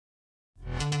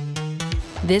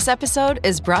This episode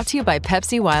is brought to you by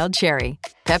Pepsi Wild Cherry.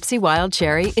 Pepsi Wild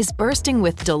Cherry is bursting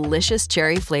with delicious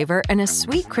cherry flavor and a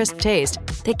sweet, crisp taste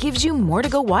that gives you more to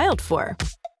go wild for.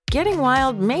 Getting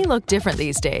wild may look different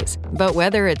these days, but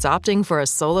whether it's opting for a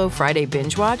solo Friday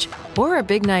binge watch or a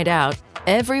big night out,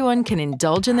 everyone can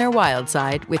indulge in their wild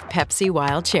side with Pepsi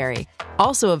Wild Cherry.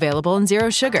 Also available in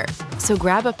Zero Sugar. So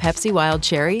grab a Pepsi Wild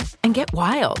Cherry and get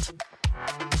wild.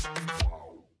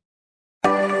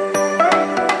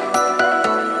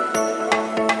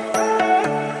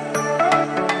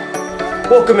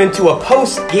 Welcome into a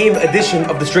post-game edition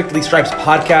of the Strictly Stripes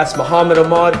podcast. Muhammad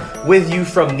Ahmad with you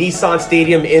from Nissan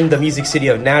Stadium in the Music City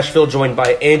of Nashville, joined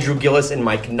by Andrew Gillis and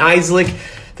Mike Neislick.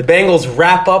 The Bengals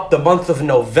wrap up the month of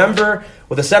November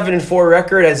with a 7-4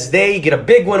 record as they get a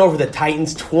big win over the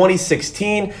Titans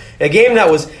 2016. A game that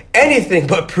was anything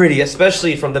but pretty,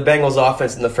 especially from the Bengals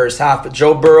offense in the first half. But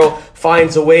Joe Burrow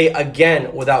finds a way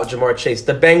again without Jamar Chase.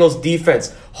 The Bengals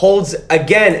defense holds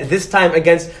again, this time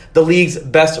against the league's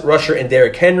best rusher in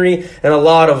Derrick Henry. And a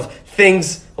lot of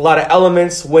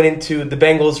elements went into the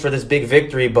Bengals for this big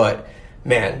victory. But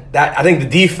man, I think the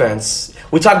defense,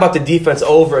 we talk about the defense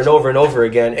over and over and over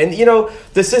again. And,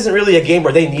 this isn't really a game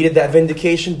where they needed that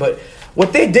vindication, but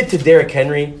what they did to Derrick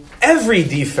Henry, every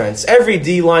defense, every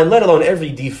D-line, let alone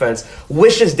every defense,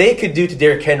 wishes they could do to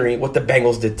Derrick Henry what the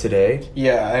Bengals did today.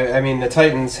 Yeah, I mean, the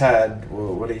Titans had,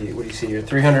 what do you see here,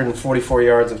 344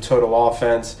 yards of total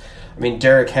offense. I mean,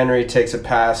 Derrick Henry takes a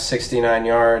pass, 69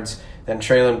 yards. Then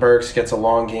Treylon Burks gets a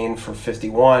long gain for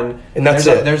 51, and that's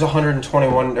it. There's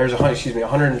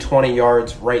 120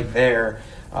 yards right there.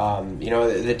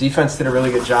 The defense did a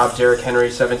really good job. Derrick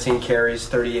Henry, 17 carries,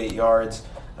 38 yards,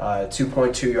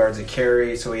 2.2 yards a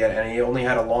carry. So he only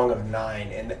had a long of 9,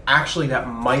 and actually that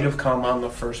might have come on the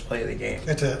first play of the game.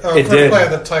 It did. First play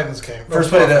of the Titans game. First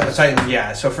play of the Titans,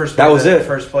 yeah. So first play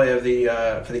first play of the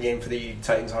for the game for the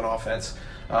Titans on offense.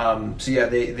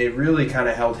 They really kind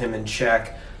of held him in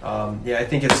check. I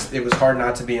think it was hard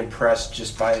not to be impressed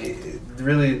just by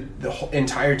really the whole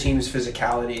entire team's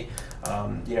physicality.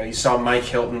 You saw Mike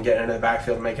Hilton getting into the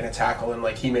backfield making a tackle, and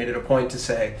he made it a point to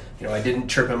say, I didn't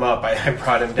trip him up, I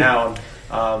brought him down.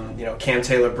 Cam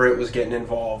Taylor-Britt was getting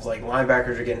involved,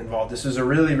 linebackers are getting involved. This was a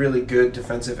really, really good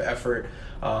defensive effort,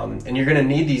 and you're going to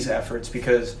need these efforts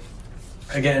because,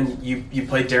 again, you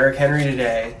play Derrick Henry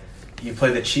today. You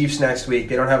play the Chiefs next week.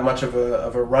 They don't have much of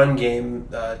a run game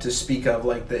to speak of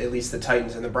at least the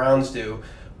Titans and the Browns do.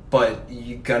 But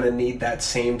you're going to need that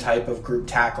same type of group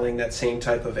tackling, that same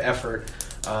type of effort.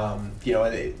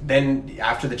 Then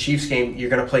after the Chiefs game,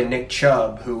 you're going to play Nick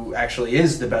Chubb, who actually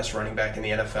is the best running back in the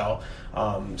NFL.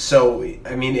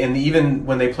 And even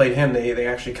when they played him, they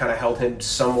actually kind of held him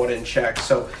somewhat in check.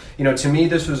 So, to me,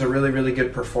 this was a really, really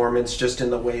good performance just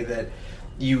in the way that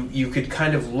you could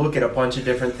kind of look at a bunch of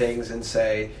different things and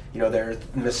say, there are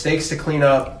mistakes to clean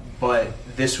up, but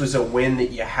this was a win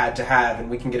that you had to have, and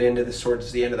we can get into this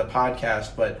towards the end of the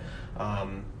podcast. But,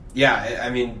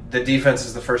 the defense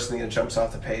is the first thing that jumps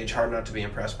off the page. Hard not to be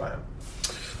impressed by them.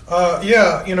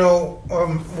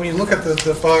 When you look at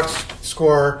the box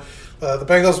score, the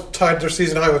Bengals tied their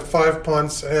season high with 5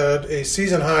 punts, had a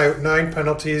season high 9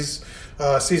 penalties,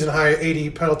 season high 80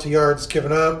 penalty yards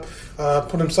given up,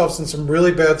 put themselves in some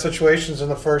really bad situations in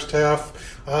the first half.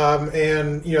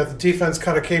 The defense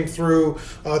kind of came through.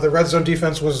 The red zone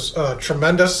defense was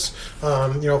tremendous.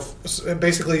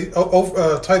 Basically,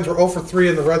 Titans were 0 for 3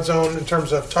 in the red zone in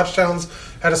terms of touchdowns.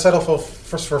 Had to settle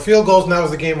for field goals, and that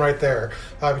was the game right there.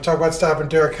 We talk about stopping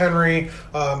Derrick Henry.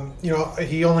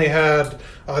 He only had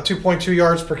 2.2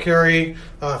 yards per carry,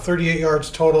 38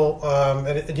 yards total.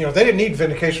 They didn't need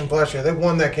vindication from last year. They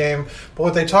won that game. But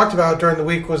what they talked about during the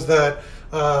week was that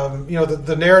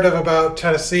the narrative about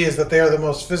Tennessee is that they are the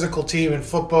most physical team in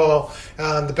football,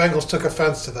 and the Bengals took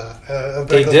offense to that.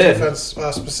 The Bengals defense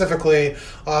specifically,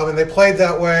 and they played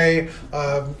that way.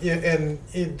 And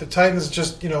the Titans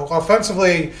just,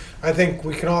 offensively, I think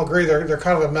we can all agree they're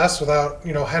kind of a mess without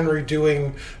Henry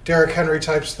doing Derrick Henry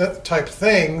type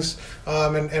things.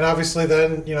 And obviously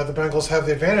then the Bengals have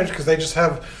the advantage because they just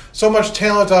have so much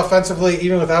talent offensively,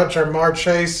 even without Jamar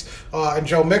Chase and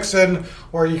Joe Mixon,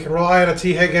 where you can rely on a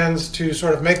T. Higgins to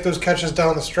sort of make those catches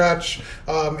down the stretch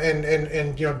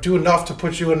and do enough to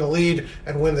put you in the lead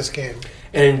and win this game.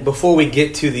 And before we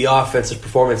get to the offensive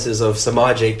performances of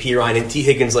Samaje Perine and T.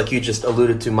 Higgins, like you just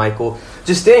alluded to, Michael,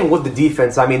 just staying with the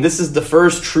defense, I mean, this is the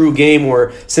first true game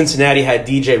where Cincinnati had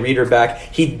DJ Reader back.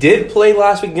 He did play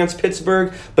last week against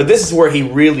Pittsburgh, but this is where he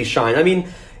really shined. I mean,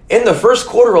 in the first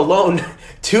quarter alone,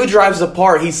 2 drives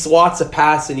apart, he swats a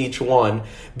pass in each one.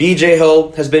 B.J.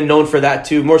 Hill has been known for that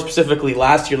too, more specifically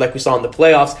last year like we saw in the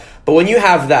playoffs. But when you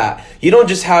have that, you don't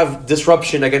just have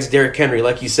disruption against Derrick Henry,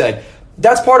 like you said.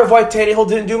 That's part of why Tannehill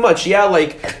didn't do much. Yeah,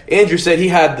 like Andrew said, he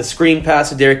had the screen pass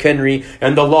to Derrick Henry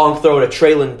and the long throw to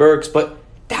Treylon Burks, but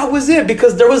that was it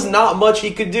because there was not much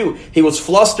he could do. He was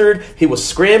flustered. He was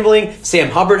scrambling. Sam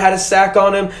Hubbard had a sack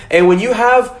on him. And when you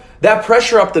have that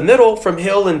pressure up the middle from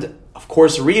Hill and, of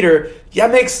course, Reeder,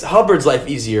 that makes Hubbard's life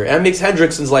easier and makes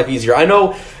Hendrickson's life easier. I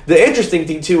know the interesting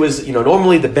thing, too, is,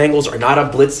 normally the Bengals are not a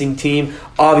blitzing team.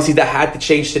 Obviously, that had to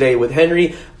change today with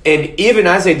Henry. And even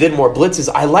as they did more blitzes,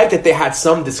 I like that they had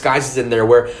some disguises in there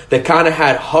where they kind of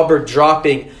had Hubbard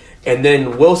dropping and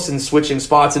then Wilson switching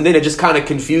spots, and then it just kind of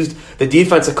confused the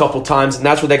defense a couple times, and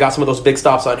that's where they got some of those big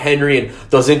stops on Henry and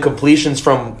those incompletions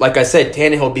from, like I said,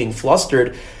 Tannehill being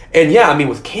flustered. And yeah, I mean,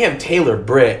 with Cam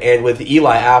Taylor-Britt and with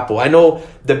Eli Apple, I know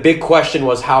the big question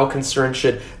was how concerned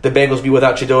should the Bengals be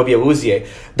without Chidobe Awuzie.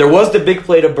 There was the big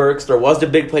play to Burks, there was the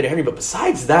big play to Henry, but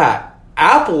besides that,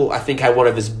 Apple, I think, had one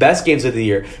of his best games of the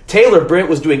year. Taylor-Britt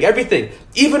was doing everything.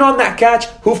 Even on that catch,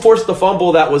 who forced the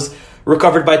fumble that was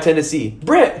recovered by Tennessee?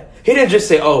 Britt. He didn't just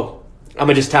say, I'm going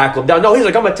to just tackle him down. No, he's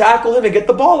like, I'm going to tackle him and get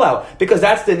the ball out. Because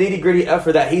that's the nitty-gritty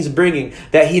effort that he's bringing,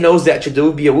 that he knows that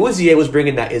Chidobe Awuzie was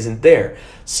bringing that isn't there.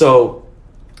 So,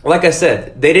 like I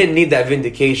said, they didn't need that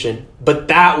vindication. But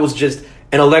that was just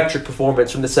an electric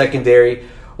performance from the secondary.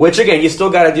 Which, again, you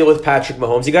still got to deal with Patrick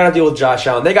Mahomes. You got to deal with Josh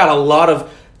Allen. They got a lot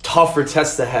of tougher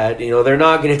tests ahead. They're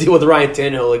not going to deal with Ryan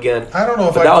Tannehill again. I don't know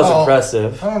if that was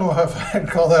impressive. I don't know if I'd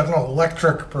call that an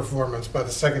electric performance by the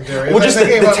secondary. Well, just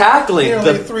the tackling,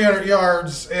 nearly 300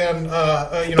 yards, and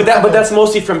but that's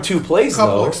mostly from 2 plays,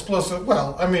 couple though. Explosive.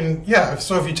 Well, I mean, yeah.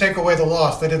 So if you take away the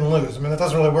loss, they didn't lose. I mean, that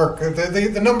doesn't really work.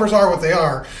 The numbers are what they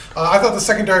are. I thought the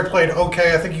secondary played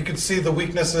okay. I think you could see the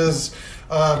weaknesses.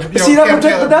 But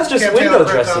that's just window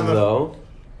dressing, though.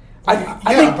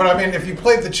 I but I mean, if you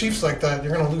played the Chiefs like that,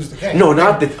 you're going to lose the game. No,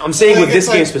 I'm saying with this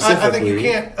game specifically. I think you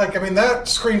can't. That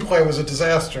screenplay was a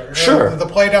disaster. Sure. And the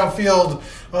play downfield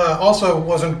also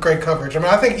wasn't great coverage. I mean,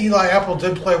 I think Eli Apple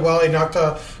did play well. He knocked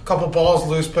a couple balls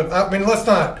loose, but I mean, let's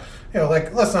not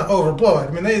overblow it.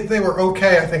 I mean, they were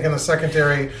okay. I think in the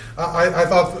secondary, I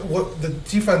thought the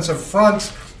defensive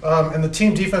front. And the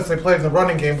team defense they played in the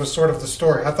running game was sort of the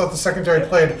story. I thought the secondary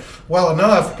played well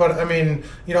enough, but I mean,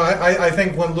 I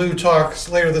think when Lou talks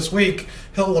later this week,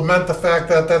 he'll lament the fact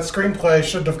that screenplay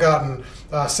shouldn't have gotten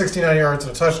 69 yards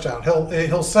and a touchdown.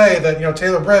 He'll say that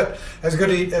Taylor-Britt, as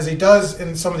good as he does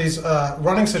in some of these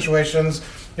running situations,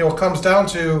 it comes down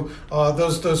to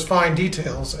those fine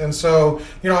details. And so,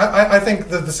 I think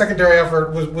that the secondary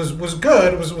effort was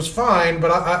good, was fine,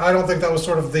 but I don't think that was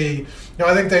sort of the.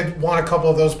 I think they want a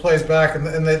couple of those plays back,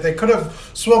 and they could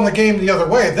have swung the game the other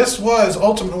way. This was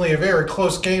ultimately a very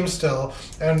close game still,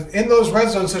 and in those red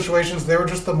zone situations, they were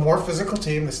just the more physical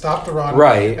team. They stopped the run,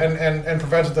 right, and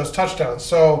prevented those touchdowns.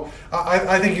 So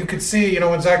I think you could see,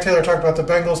 when Zach Taylor talked about the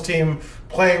Bengals team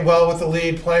playing well with the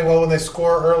lead, playing well when they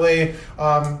score early.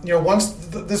 Once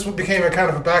this became a kind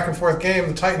of a back and forth game,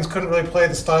 the Titans couldn't really play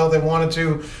the style they wanted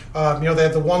to. They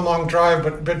had the one long drive,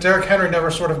 but Derrick Henry never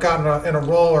sort of got in a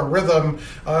roll or rhythm,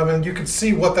 and you could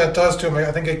see what that does to him.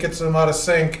 I think it gets them out of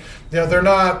sync. They're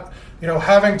not.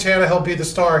 Having Tannehill be the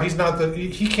star,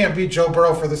 he can't beat Joe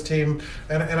Burrow for this team,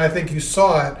 and I think you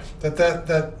saw it that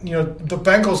the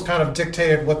Bengals kind of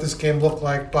dictated what this game looked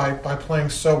like by playing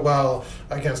so well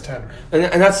against Henry.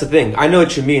 And that's the thing. I know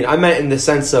what you mean. I meant in the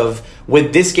sense of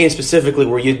with this game specifically,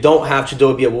 where you don't have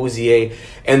Chidobe Awuzie,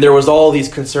 and there was all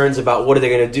these concerns about what are they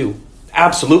going to do.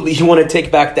 Absolutely, you want to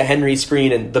take back the Henry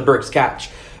screen and the Burks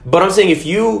catch. But I'm saying if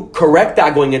you correct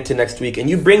that going into next week and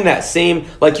you bring that same,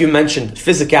 like you mentioned,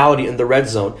 physicality in the red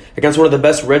zone against one of the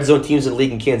best red zone teams in the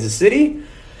league in Kansas City,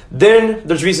 then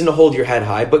there's reason to hold your head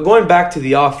high. But going back to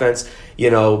the offense,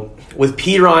 with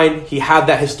Pirine, he had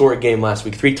that historic game last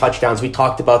week, 3 touchdowns. We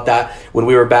talked about that when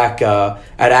we were back at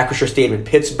Acrisure Stadium in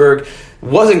Pittsburgh.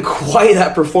 Wasn't quite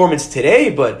that performance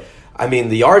today, but I mean,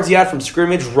 the yards he had from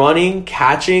scrimmage, running,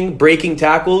 catching, breaking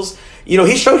tackles,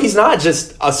 he showed he's not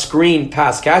just a screen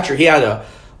pass catcher. He had a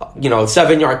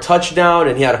 7-yard touchdown,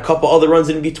 and he had a couple other runs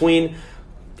in between.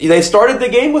 They started the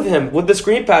game with him, with the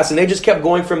screen pass, and they just kept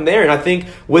going from there. And I think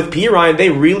with Pirine, they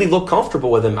really look comfortable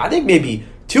with him. I think maybe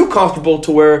too comfortable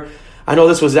to where, I know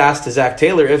this was asked to Zach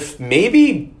Taylor, if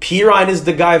maybe Pirine is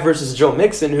the guy versus Joe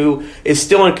Mixon, who is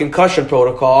still in concussion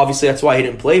protocol. Obviously, that's why he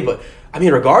didn't play. But, I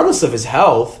mean, regardless of his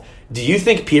health, do you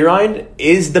think Pirine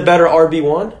is the better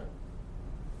RB1?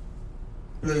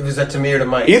 Was that to me or to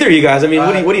Mike? Either of you guys. I mean,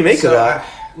 what do you make of that?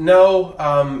 No,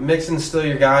 Mixon's still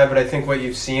your guy, but I think what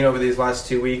you've seen over these last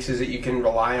 2 weeks is that you can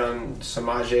rely on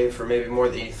Samaje for maybe more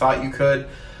than you thought you could.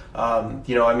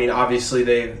 Obviously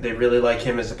they really like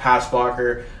him as a pass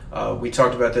blocker. We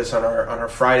talked about this on our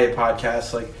Friday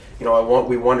podcast.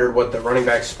 We wondered what the running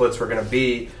back splits were going to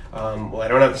be. I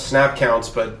don't have the snap counts,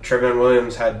 but Trevion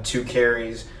Williams had 2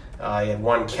 carries. He had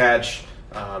 1 catch.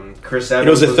 Chris Evans. It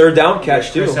was a third down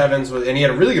catch too. Chris Evans and he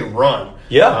had a really good run.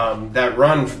 Yeah. That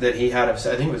run that he had, I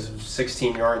think it was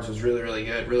 16 yards, was really, really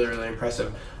good, really, really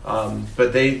impressive.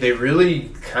 But they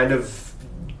really kind of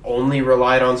only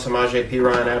relied on Samaje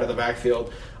Perine out of the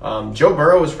backfield. Joe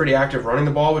Burrow was pretty active running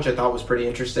the ball, which I thought was pretty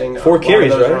interesting. 4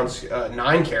 carries, right? Runs,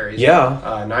 9 carries.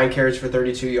 Yeah. 9 carries for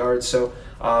 32 yards. So,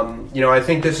 I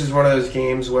think this is one of those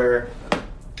games where,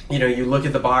 you look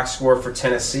at the box score for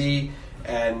Tennessee,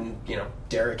 and,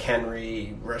 Derrick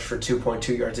Henry rushed for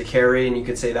 2.2 yards a carry, and you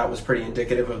could say that was pretty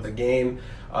indicative of the game.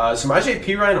 Samaje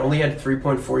Perine only had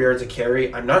 3.4 yards a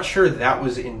carry. I'm not sure that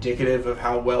was indicative of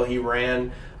how well he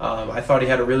ran. I thought he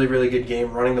had a really, really good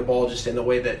game running the ball, just in the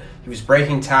way that he was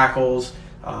breaking tackles,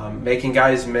 making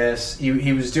guys miss.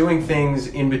 He was doing things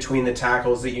in between the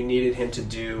tackles that you needed him to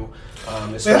do.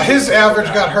 His average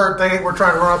got hurt. They were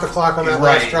trying to run out the clock on that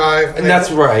last drive. And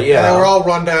that's right, yeah. And they were all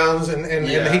rundowns, and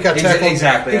he got tackled.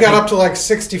 Exactly. He got up to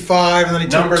 65, and then he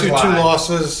took two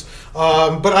losses.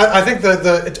 But I think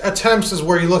the attempts is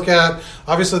where you look at.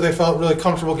 Obviously, they felt really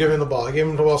comfortable giving him the ball. He gave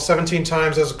him the ball 17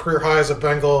 times as a career high as a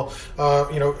Bengal.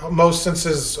 Most since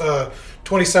his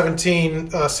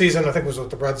 2017 season. I think it was with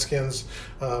the Redskins.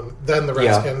 Then the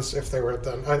Redskins, if they were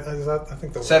then. I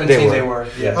think they were. 17 they were.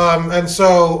 Yes.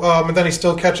 And then he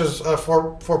still catches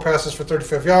four passes for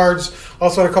 35 yards.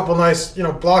 Also had a couple nice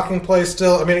blocking plays.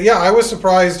 Still, I was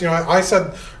surprised. I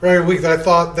said earlier in the week that I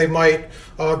thought they might.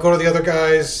 Go to the other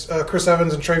guys, Chris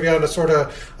Evans and Trevion, to sort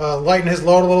of lighten his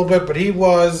load a little bit, but he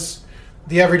was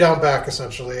the every down back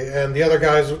essentially, and the other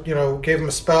guys, gave him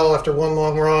a spell after one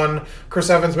long run. Chris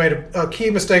Evans made a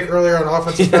key mistake earlier on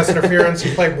offensive pass interference.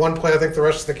 He played one play, I think, the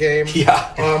rest of the game.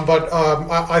 Yeah.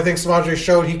 I think Samaje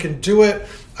showed he can do it.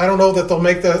 I don't know that they'll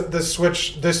make this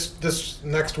switch this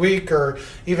next week or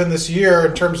even this year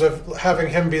in terms of having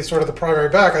him be sort of the primary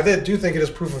back. I do think it is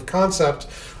proof of concept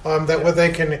that when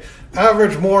they can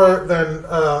average more than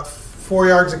 4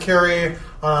 yards a carry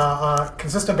on a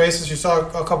consistent basis. You saw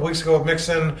a couple weeks ago with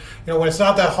Mixon, when it's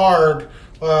not that hard,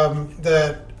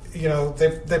 that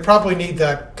they probably need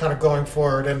that kind of going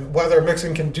forward. And whether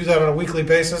Mixon can do that on a weekly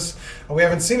basis, we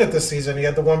haven't seen it this season. He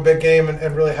had the one big game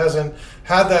and really hasn't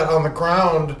had that on the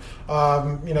ground,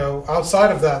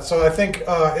 outside of that. So I think,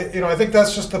 I think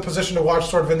that's just the position to watch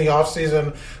sort of in the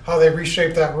offseason, how they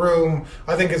reshape that room.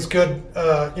 I think it's good.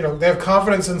 They have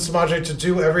confidence in Samaje to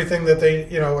do everything that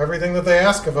everything that they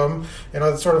ask of him.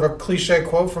 It's sort of a cliche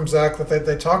quote from Zach that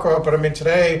they talk about. But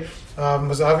today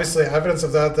was obviously evidence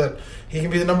of that he can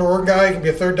be the number one guy. He can be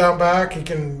a third down back. He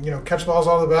can, catch balls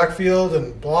out of the backfield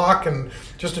and block, and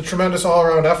just a tremendous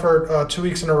all-around effort 2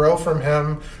 weeks in a row from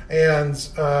him. And,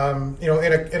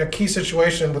 in a key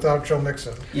situation without Joe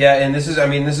Mixon. Yeah, and this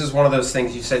is one of those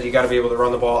things you said you got to be able to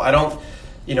run the ball. I don't,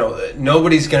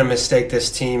 nobody's going to mistake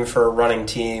this team for a running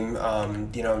team.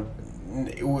 You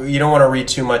don't want to read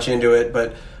too much into it,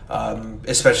 but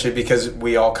especially because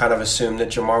we all kind of assumed that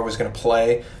Jamar was going to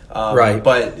play. Right.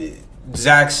 But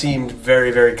Zach seemed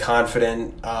very, very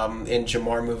confident in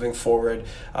Jamar moving forward.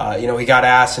 He got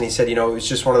asked, and he said, it was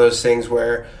just one of those things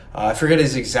where I forget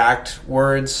his exact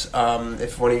words,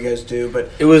 if one of you guys do, but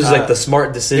it was like the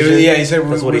smart decision. He said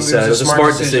that's what he said. It was a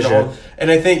smart decision.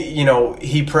 And I think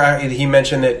he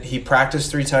mentioned that he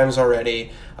practiced 3 times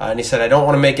already, and he said, "I don't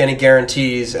want to make any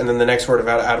guarantees." And then the next word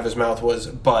out of his mouth was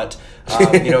 "but."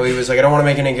 He was like, "I don't want to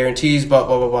make any guarantees, but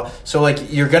blah blah blah." So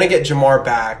you're gonna get Jamar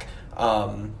back.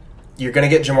 You're going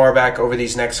to get Jamar back over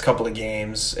these next couple of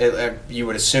games, you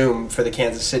would assume, for the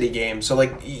Kansas City game. So,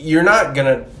 you're not going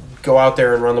to go out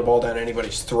there and run the ball down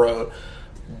anybody's throat.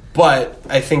 But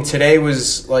I think today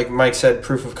was, like Mike said,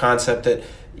 proof of concept that,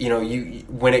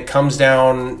 when it comes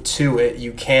down to it,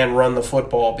 you can run the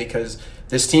football, because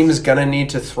this team is going to need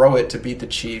to throw it to beat the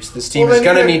Chiefs. This team is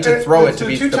going to need to throw it to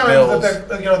beat the Bills.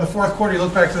 In the fourth quarter, you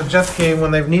look back to the Jets game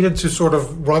when they've needed to sort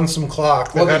of run some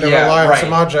clock. They've had to rely on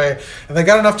Samaje. And they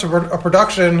got enough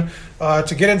production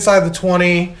to get inside the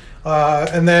 20,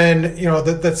 And then,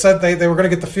 that said they were going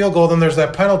to get the field goal. Then there's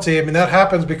that penalty. I mean, that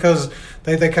happens because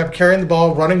they kept carrying the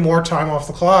ball, running more time off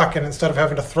the clock, and instead of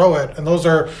having to throw it. And those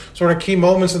are sort of key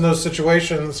moments in those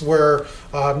situations where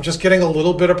just getting a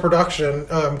little bit of production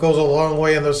goes a long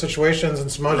way in those situations. And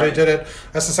Samaje did it.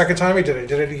 That's the second time he did it. He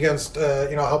did it against,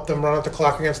 helped them run out the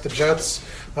clock against the Jets.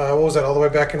 What was that, all the way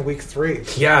back in week 3?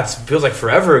 Yeah, it feels like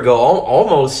forever ago,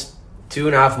 almost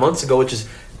 2.5 months ago, which is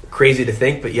crazy to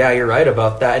think. But, yeah, you're right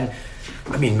about that. And,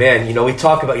 I mean, man, we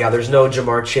talk about, there's no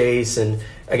Jamar Chase. And,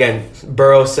 again,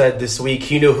 Burrow said this week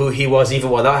he knew who he was even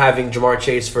without having Jamar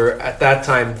Chase for, at that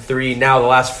time, 3, now the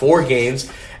last 4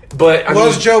 games. But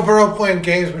was Joe Burrow playing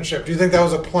gamesmanship? Do you think that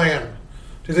was a plan?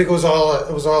 Do you think it was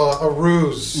all a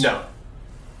ruse? No.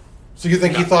 So you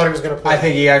think he thought he was going to play? I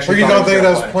think he actually. Or you don't think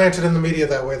that was planted in the media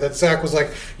that way? That Zach was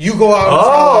like, "You go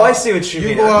out." And I see what you mean.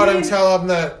 You go out and tell him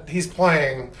that he's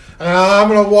playing, and I'm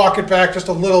going to walk it back just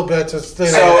a little bit to. So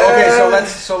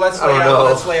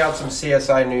let's lay out some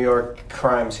CSI New York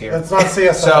crimes here. It's not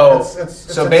CSI.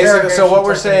 So basically, what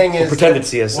we're saying is pretended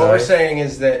CSI. What we're saying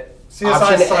is that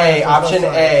CSI option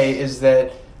A is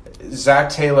that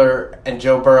Zach Taylor and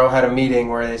Joe Burrow had a meeting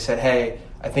where they said, "Hey,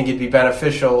 I think it'd be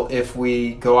beneficial if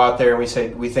we go out there and we say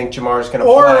we think Jamar's going to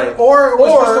play." Or it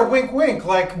was just a wink,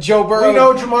 like Joe Burrow. We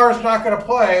know Jamar's not going to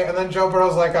play, and then Joe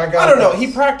Burrow's like, "I don't know.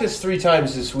 He practiced 3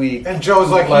 times this week, and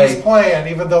Joe's like he's playing,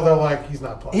 even though they're like he's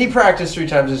not playing. He practiced 3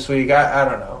 times this week. I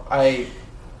don't know.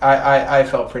 I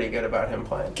felt pretty good about him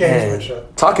playing.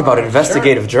 Talk about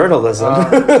investigative journalism.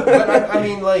 But I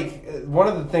mean, one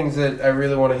of the things that I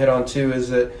really want to hit on too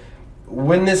is that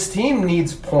when this team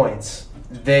needs points,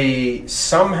 they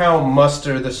somehow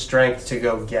muster the strength to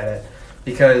go get it.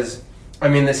 Because, I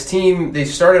mean, this team, they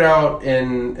started out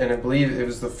and I believe it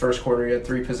was the first quarter, you had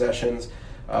 3 possessions.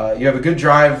 You have a good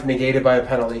drive negated by a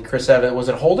penalty. Chris Evans, was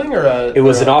it holding or a... It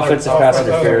was an offensive pass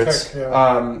interference. Kick,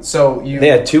 yeah. They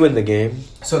had 2 in the game.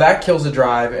 So that kills a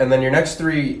drive, and then your next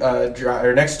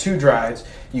 2 drives,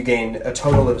 you gain a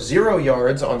total of 0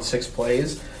 yards on 6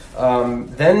 plays.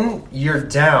 Then you're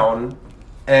down,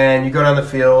 and you go down the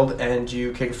field and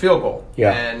you kick a field goal.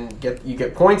 Yeah. And you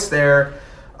get points there.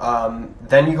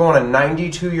 Then you go on a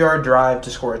 92-yard drive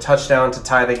to score a touchdown to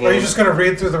tie the game. Are you just going to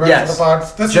read through the rest of the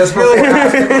box? This just is really and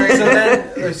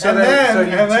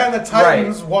then the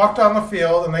Titans walked on the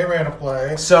field and they ran a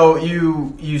play. So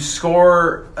you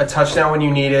score a touchdown when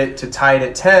you need it to tie it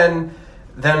at 10.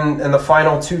 Then in the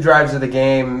final 2 drives of the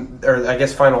game, or I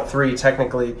guess final 3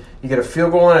 technically, you get a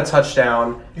field goal and a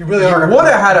touchdown. You really would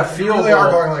have had a field goal.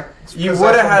 Are going like you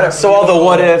would have had a so all the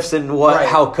what ifs and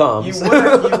how comes. You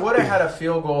would have had a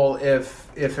field goal if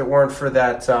it weren't for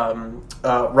that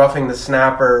roughing the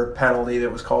snapper penalty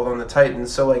that was called on the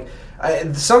Titans. So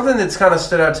something that's kind of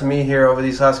stood out to me here over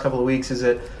these last couple of weeks is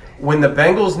that when the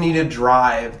Bengals need a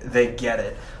drive, they get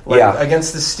it.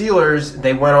 Against the Steelers,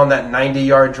 they went on that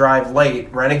 90-yard drive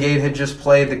late. Renegade had just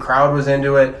played. The crowd was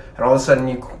into it. And all of a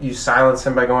sudden, you silence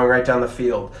him by going right down the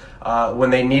field. When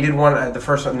they needed one,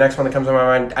 next one that comes to my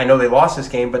mind, I know they lost this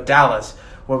game, but Dallas,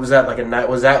 what was that?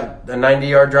 Was that a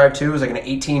 90-yard drive too? It was like an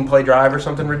 18-play drive or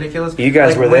something ridiculous? You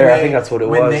guys were there. I think that's what it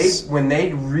was. When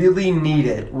they really need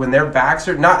it, when their backs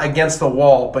are not against the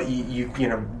wall, but you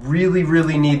really,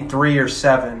 really need 3 or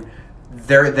 7,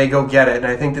 they go get it, and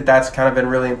I think that's kind of been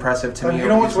really impressive to me. You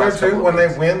know what's weird too? When they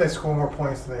win, they score more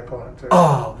points than the opponent too.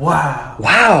 Oh wow!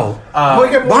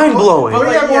 Mind blowing. We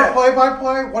get more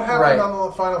play-by-play. What happened on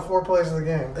the final 4 plays of the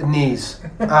game? Knees.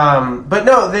 But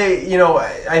no, they.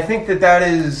 I think that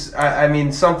is. I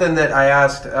mean, something that I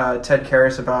asked Ted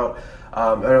Karras about,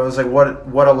 and it was like,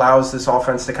 what allows this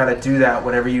offense to kind of do that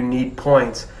whenever you need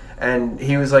points? And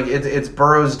he was like, it's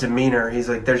Burrow's demeanor. He's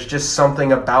like, there's just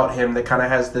something about him that kind of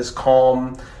has this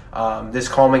calming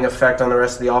effect on the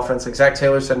rest of the offense. Like Zach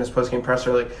Taylor said in his postgame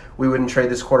presser, we wouldn't trade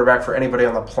this quarterback for anybody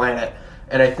on the planet.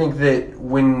 And I think that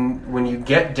when you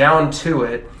get down to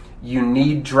it, you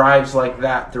need drives like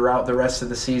that throughout the rest of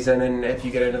the season, and if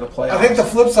you get into the playoffs. I think the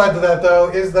flip side to that,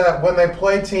 though, is that when they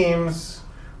play teams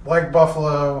like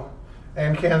Buffalo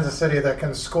and Kansas City that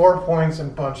can score points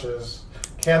in bunches,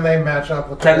 can they match up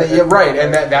with? Right,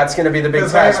 and that's going to be the big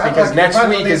test because next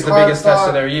week is the biggest test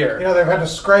of their year. They've had to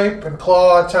scrape and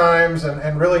claw at times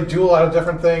and really do a lot of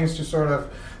different things to sort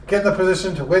of get in the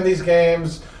position to win these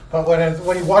games. But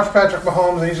when you watch Patrick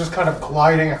Mahomes and he's just kind of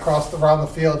gliding around the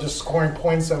field, just scoring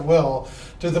points at will,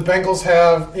 do the Bengals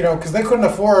have, because they couldn't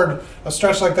afford a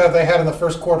stretch like that they had in the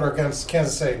first quarter against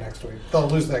Kansas City next week. They'll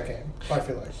lose that game, I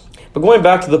feel like. But going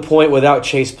back to the point without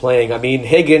Chase playing, I mean,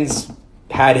 Higgins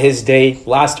had his day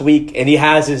last week, and he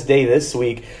has his day this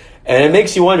week. And it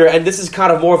makes you wonder, and this is kind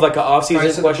of more of like an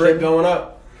off-season question. Going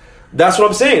up. That's what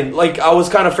I'm saying. Like, I was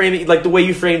kind of framing, like the way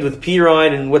you framed with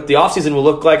Perine and what the offseason will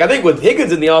look like. I think with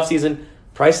Higgins in the offseason,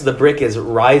 price of the brick is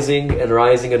rising and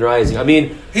rising and rising. I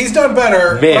mean, he's done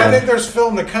better. Man. But I think there's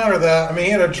film to counter that. I mean,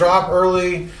 he had a drop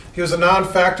early. He was a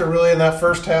non-factor really in that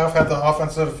first half. Had the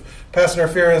offensive pass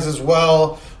interference as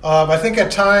well. I think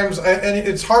at times, and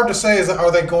it's hard to say,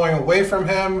 are they going away from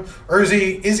him, or is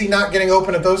he not getting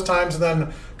open at those times and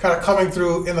then kind of coming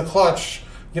through in the clutch?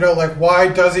 Like, why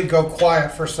does he go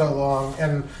quiet for so long?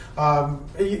 And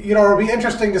it'll be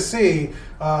interesting to see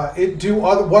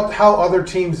how other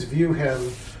teams view him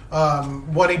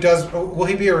when he does. Will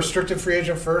he be a restricted free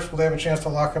agent first? Will they have a chance to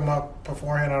lock him up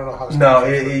beforehand? I don't know how.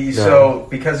 So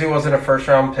because he wasn't a first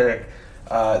round pick,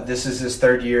 this is his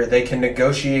third year. They can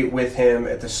negotiate with him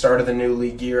at the start of the new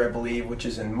league year, I believe, which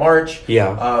is in March.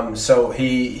 Yeah. So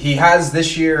he has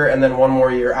this year and then one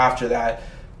more year after that.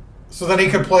 So then he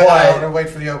could play out and wait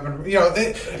for the open.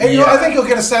 I think you'll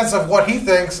get a sense of what he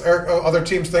thinks or other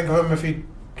teams think of him if he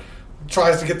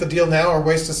tries to get the deal now or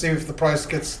waits to see if the price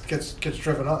gets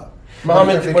driven up.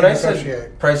 Mohammed, when I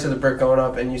said price of the brick going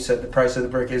up and you said the price of the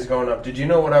brick is going up, did you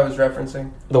know what I was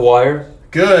referencing? The Wire.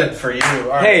 Good for you.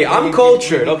 Hey, I'm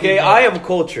cultured, okay? I am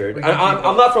cultured.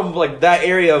 I'm not from like that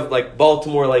area of like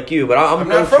Baltimore like you, but I'm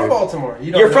not from Baltimore.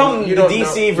 You're from the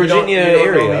D.C., Virginia area. You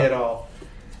don't know me at all.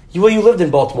 Well, you lived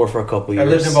in Baltimore for a couple years.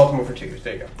 I lived in Baltimore for 2 years.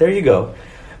 There you go. There you go.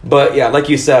 But, yeah, like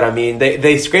you said, I mean,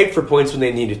 they scraped for points when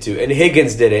they needed to, and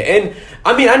Higgins did it. And,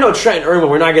 I mean, I know Trent Irwin,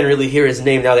 we're not going to really hear his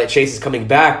name now that Chase is coming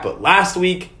back, but last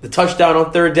week, the touchdown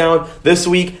on third down. This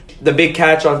week, the big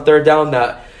catch on third down.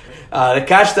 The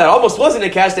catch that almost wasn't a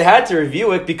catch. They had to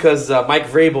review it because Mike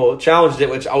Vrabel challenged it,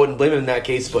 which I wouldn't blame him in that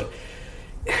case. But,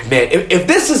 man, if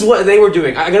this is what they were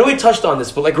doing, I know we touched on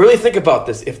this, but, like, really think about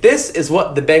this. If this is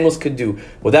what the Bengals could do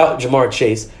without Jamar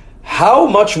Chase, how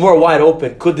much more wide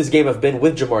open could this game have been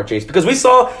with Jamar Chase? Because we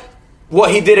saw what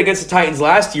he did against the Titans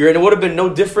last year, and it would have been no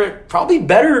different, probably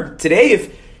better today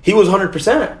if he was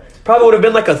 100%. Probably would have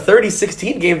been like a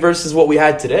 30-16 game versus what we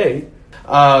had today.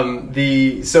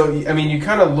 You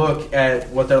kind of look at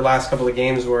what their last couple of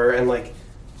games were, and like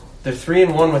they're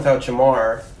 3-1 without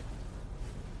Jamar.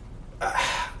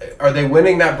 Are they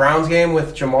winning that Browns game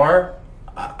with Jamar?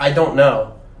 I don't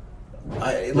know.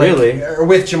 Really? Or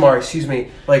with Jamar, excuse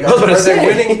me. Like,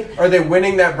 are they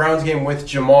winning that Browns game with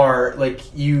Jamar? Like,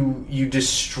 you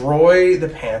destroy the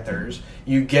Panthers,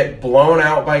 you get blown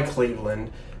out by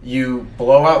Cleveland, you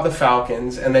blow out the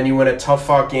Falcons, and then you win a tough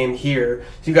fought game here.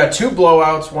 So you got two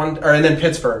blowouts, and then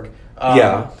Pittsburgh.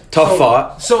 Tough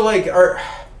fought. So like,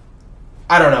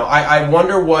 I don't know. I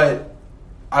wonder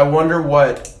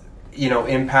what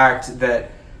impact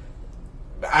that.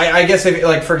 I guess,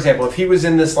 for example, if he was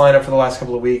in this lineup for the last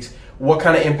couple of weeks, what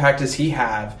kind of impact does he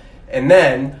have? And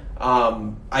then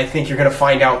I think you're going to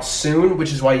find out soon,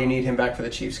 which is why you need him back for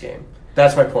the Chiefs game.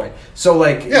 That's my point. So,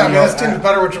 this team's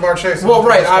better with Jamar Chase. Well,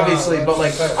 right, obviously, but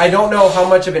I don't know how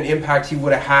much of an impact he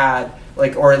would have had.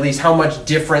 Or at least how much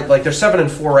different. They're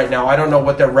 7-4 right now. I don't know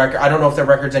what their record. I don't know if their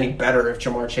record's any better if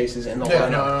Jamar Chase is in the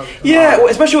lineup.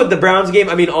 Especially with the Browns game.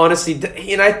 I mean, honestly,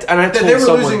 they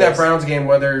were losing that Browns game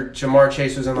whether Jamar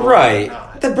Chase was in the lineup.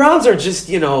 Right. The Browns are just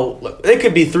they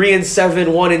could be 3-7,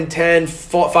 1-10,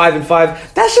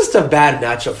 5-5. That's just a bad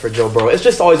matchup for Joe Burrow. It's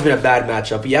just always been a bad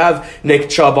matchup. You have Nick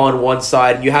Chubb on one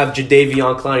side, and you have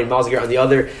Jadeveon Clowney and Myles Garrett on the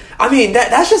other. I mean,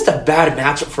 that's just a bad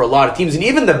matchup for a lot of teams. And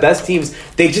even the best teams,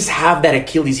 they just have that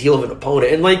Achilles heel of an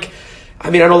opponent. And, I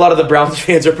know a lot of the Browns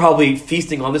fans are probably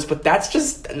feasting on this, but that's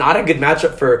just not a good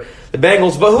matchup for the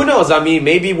Bengals. But who knows? I mean,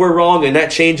 maybe we're wrong, and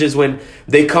that changes when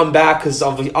they come back because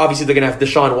obviously they're going to have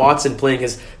Deshaun Watson playing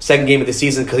his second game of the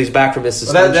season because he's back from his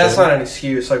suspension. That's not an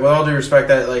excuse. With all due respect,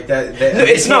 no,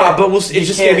 it's not, but it's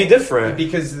just going to be different.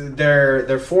 Because they're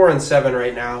 4-7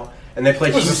 right now. And they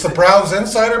play. Was this the Browns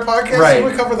Insider podcast? Right.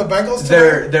 Did we cover the Bengals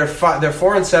today? They're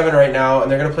 4-7 right now, and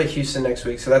they're going to play Houston next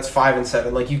week. So that's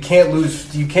 5-7. You can't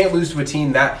lose. You can't lose to a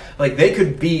team that they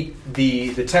could beat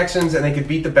the Texans and they could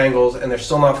beat the Bengals, and they're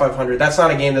still not 500. That's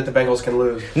not a game that the Bengals can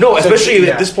lose. No, especially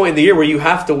at this point in the year where you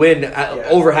have to win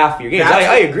over half of your games.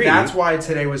 I agree. That's why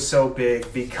today was so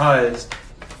big because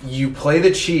you play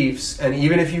the Chiefs, and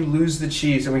even if you lose the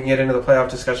Chiefs, and we can get into the playoff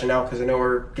discussion now because I know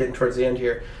we're getting towards the end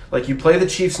here. You play the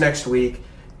Chiefs next week,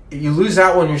 you lose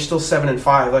that one, you're still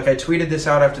 7-5. I tweeted this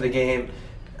out after the game.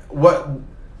 What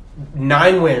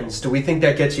 9 wins? Do we think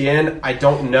that gets you in? I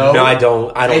don't know. No, I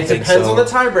don't. It depends on the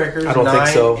tiebreakers. I don't think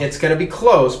so. It's going to be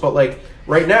close, but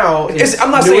right now,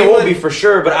 I'm not saying it won't be for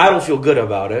sure, but I don't feel good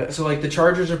about it. So the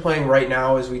Chargers are playing right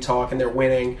now as we talk, and they're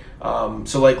winning.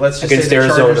 Let's just say the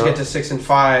Arizona. Chargers get to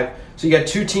 6-5. So you got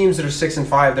two teams that are 6-5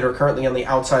 that are currently on the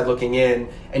outside looking in,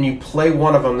 and you play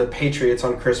one of them, the Patriots,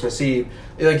 on Christmas Eve.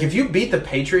 Like, if you beat the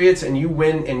Patriots and you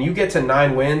win and you get to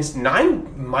 9 wins,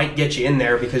 9 might get you in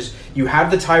there because you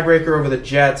have the tiebreaker over the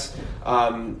Jets.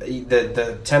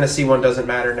 The Tennessee one doesn't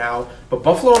matter now, but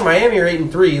Buffalo and Miami are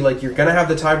 8-3. Like, you're gonna have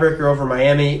the tiebreaker over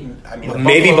Miami. I mean, the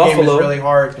maybe Buffalo game Buffalo is really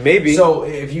hard. Maybe. So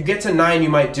if you get to 9, you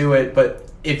might do it. But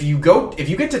if you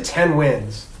get to 10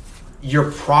 wins,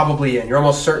 you're probably in. You're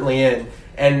almost certainly in.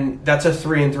 And that's a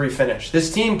 3-3 finish.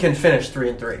 This team can finish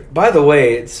 3-3. By the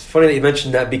way, it's funny that you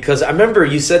mentioned that because I remember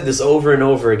you said this over and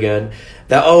over again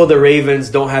that the Ravens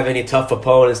don't have any tough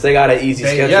opponents. They got an easy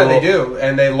schedule. Yeah, they do,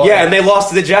 and they lost. Yeah, and they lost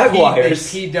to the Jaguars.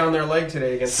 They peed down their leg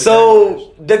today against the Jaguars.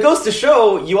 So that goes to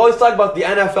show you always talk about the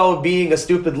NFL being a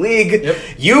stupid league.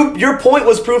 Yep. Your point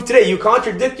was proved today. You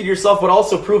contradicted yourself, but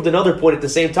also proved another point at the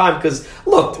same time. Because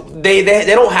look, they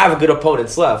don't have good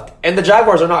opponents left, and the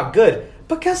Jaguars are not good.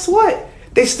 But guess what?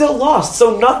 They still lost,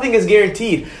 so nothing is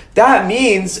guaranteed. That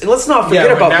means, and let's not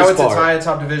forget about this part. Now it's a tie at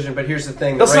top division, but here's the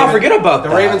thing. Let's not forget about that.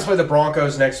 The Ravens play the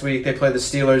Broncos next week. They play the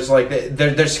Steelers. Like,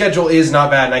 their schedule is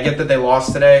not bad, and I get that they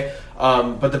lost today.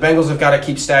 But the Bengals have got to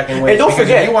keep stacking wins. And don't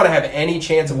forget, if you want to have any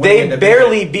chance of winning they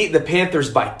barely beat the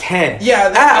Panthers by 10.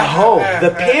 Yeah, at home.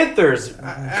 The Panthers.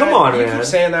 Come on, you man. You keep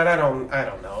saying that. I don't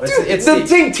know. It's the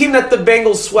same team that the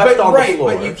Bengals swept on the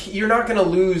floor. But you're not going to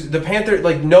lose. The Panthers,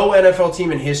 like, no NFL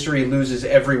team in history loses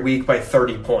every week by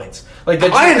 30 points. Like,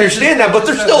 I understand that, but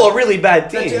they're still a really bad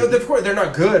team. Of course, they're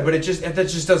not good, but that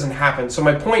just doesn't happen. So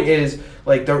my point is,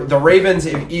 like, the Ravens,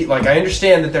 like, I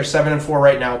understand that they're 7-4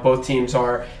 right now. Both teams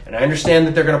are, and I understand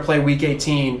that they're going to play Week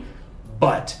 18,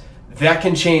 but that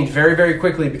can change very, very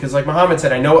quickly because, like Muhammad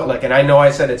said, I know I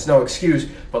said it's no excuse,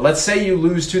 but let's say you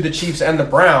lose to the Chiefs and the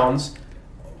Browns.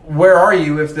 Where are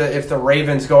you if the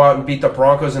Ravens go out and beat the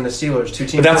Broncos and the Steelers? Two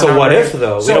teams. But that's a what if,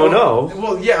 though. We don't know.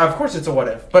 Well, yeah, of course it's a what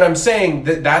if. But I'm saying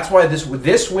that's why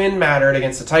this win mattered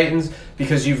against the Titans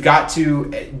because you've got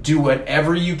to do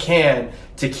whatever you can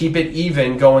to keep it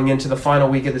even going into the final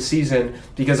week of the season.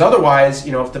 Because otherwise,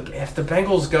 if the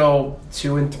Bengals go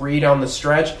 2-3 down the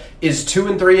stretch, is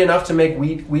 2-3 enough to make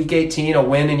week 18 a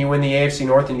win and you win the AFC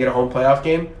North and you get a home playoff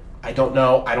game? I don't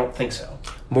know. I don't think so.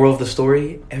 Moral of the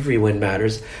story, every win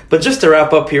matters. But just to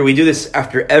wrap up here, we do this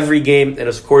after every game, and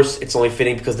of course, it's only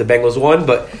fitting because the Bengals won,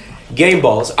 but game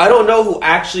balls. I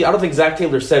don't think Zach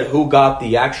Taylor said who got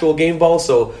the actual game ball,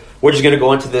 so we're just going to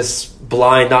go into this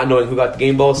blind, not knowing who got the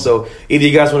game ball. So either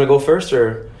you guys want to go first,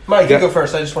 or... Mike, you go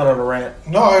first. I just went on a rant.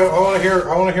 No, I want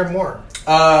to hear more.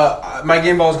 My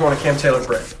game ball is going to Cam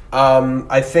Taylor-Britt.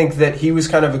 I think that he was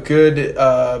kind of a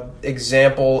good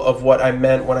example of what I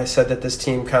meant when I said that this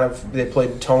team they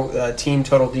played team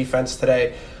total defense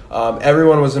today.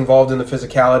 Everyone was involved in the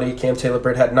physicality. Cam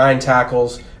Taylor-Britt had 8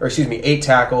 tackles.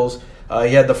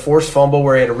 He had the forced fumble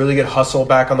where he had a really good hustle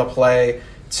back on the play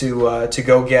to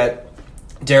go get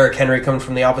Derrick Henry coming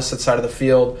from the opposite side of the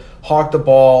field, hawked the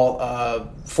ball,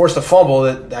 forced a fumble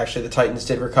that actually the Titans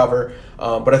did recover.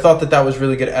 But I thought that was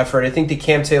really good effort. I think the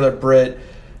Cam Taylor-Britt,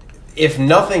 if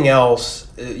nothing else,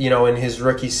 in his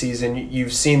rookie season,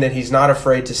 you've seen that he's not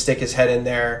afraid to stick his head in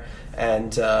there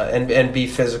and be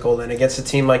physical. And against a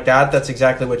team like that, that's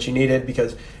exactly what you needed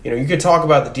because, you could talk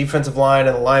about the defensive line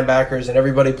and the linebackers and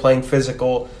everybody playing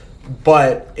physical,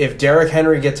 but if Derrick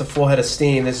Henry gets a full head of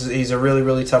steam, he's a really,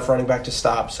 really tough running back to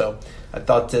stop. So I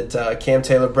thought that Cam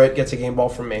Taylor-Britt gets a game ball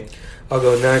from me. I'll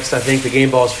go next. I think the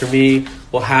game balls for me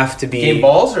will have to be... Game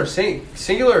balls or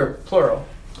singular or plural?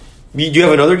 Do you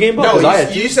have another game ball? No,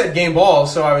 you said game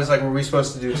balls, so I was like, were we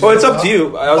supposed to do... Well, it's up to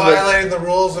you. I was violating the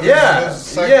rules of his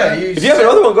segment. If you have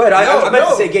another one, go ahead. I meant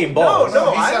to say game balls.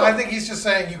 No, I think he's just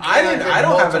saying you can't. I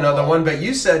don't have another one, but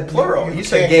you said plural. You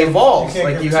said game balls.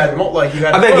 You had.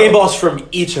 I meant game balls from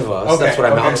each of us. Okay, that's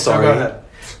what I meant. I'm sorry. So go ahead.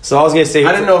 So I was going to say...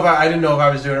 I didn't know if I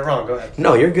was doing it wrong. Go ahead.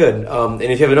 No, you're good. And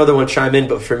if you have another one, chime in.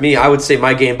 But for me, I would say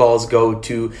my game balls go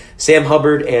to Sam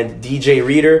Hubbard and DJ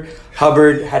Reader.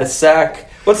 Hubbard had a sack.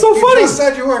 What's so funny? You just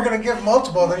said you weren't going to give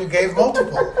multiple, then you gave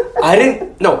multiple. I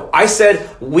didn't. No, I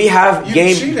said we have you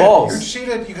game cheated. balls. You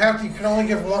cheated. You can only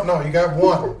give one. No, you got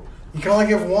one. You can only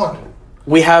give one.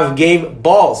 We have game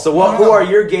balls. So what? No. Who are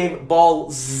your game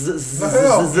balls?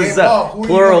 No. Game ball. Who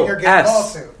plural are you giving your game ball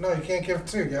S. to? No, you can't give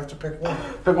 2. You have to pick one.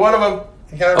 Pick one of them.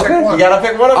 You gotta pick one. You gotta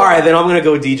pick one of them. All right, then I'm gonna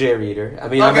go DJ Reader. I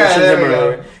mean, I mentioned him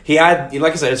earlier. He had,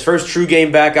 like I said, his first true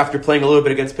game back after playing a little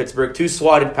bit against Pittsburgh. 2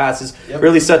 swatted passes,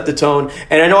 really set the tone.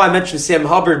 And I know I mentioned Sam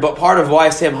Hubbard, but part of why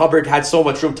Sam Hubbard had so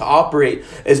much room to operate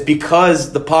is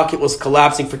because the pocket was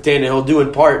collapsing for Tannehill, due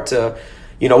in part to,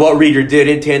 what Reader did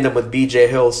in tandem with B.J.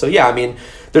 Hill. So yeah, I mean,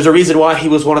 there's a reason why he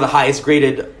was one of the highest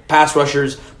graded pass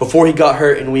rushers before he got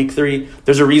hurt in week 3.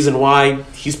 There's a reason why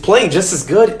he's playing just as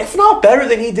good, if not better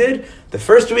than he did the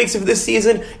first weeks of this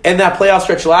season and that playoff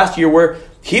stretch last year where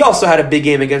he also had a big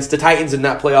game against the Titans in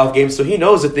that playoff game, so he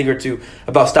knows a thing or two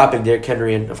about stopping Derrick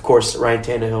Henry and, of course, Ryan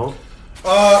Tannehill.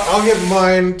 I'll give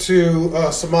mine to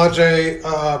Samaje,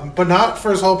 but not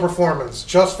for his whole performance,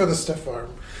 just for the stiff arm.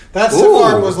 That stiff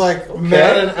arm was like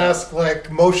Madden-esque,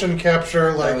 like motion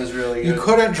capture. Like, that was really good. You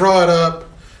couldn't draw it up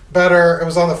better. It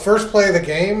was on the first play of the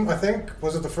game, I think.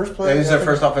 Was it the first play? It was their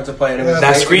first offensive play. And it was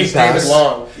that screen pass.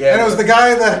 Long. Yeah. And it was the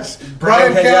guy that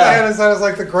Brian Callahan has said is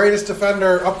like the greatest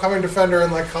defender, upcoming defender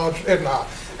in like college, in the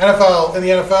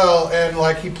NFL, and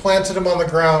like he planted him on the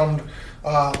ground.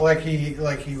 Like he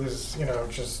was,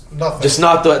 just nothing. Just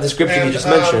not the description you just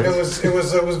mentioned. It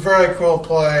was a very cool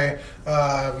play.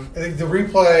 The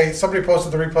replay, somebody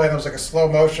posted the replay, and it was like a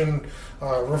slow motion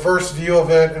reverse view of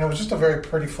it, and it was just a very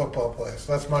pretty football play.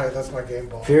 So that's my game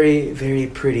ball. Very, very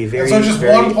pretty. Very. And so just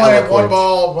very one play, eloquent. one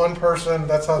ball, one person.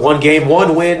 That's how. One game,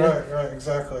 one win. Right,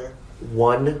 exactly.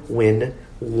 One win.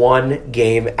 One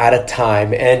game at a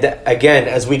time. And again,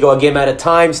 as we go a game at a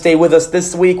time, stay with us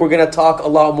this week. We're going to talk a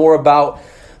lot more about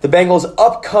the Bengals'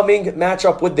 upcoming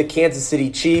matchup with the Kansas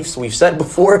City Chiefs. We've said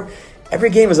before,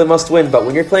 every game is a must-win, but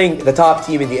when you're playing the top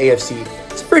team in the AFC,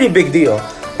 it's a pretty big deal.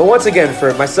 But once again,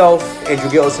 for myself,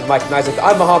 Andrew Gillis, and Mike Kneislich,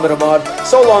 I'm Muhammad Ahmad.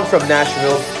 So long from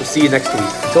Nashville. We'll see you next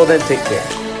week. Until then, take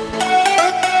care.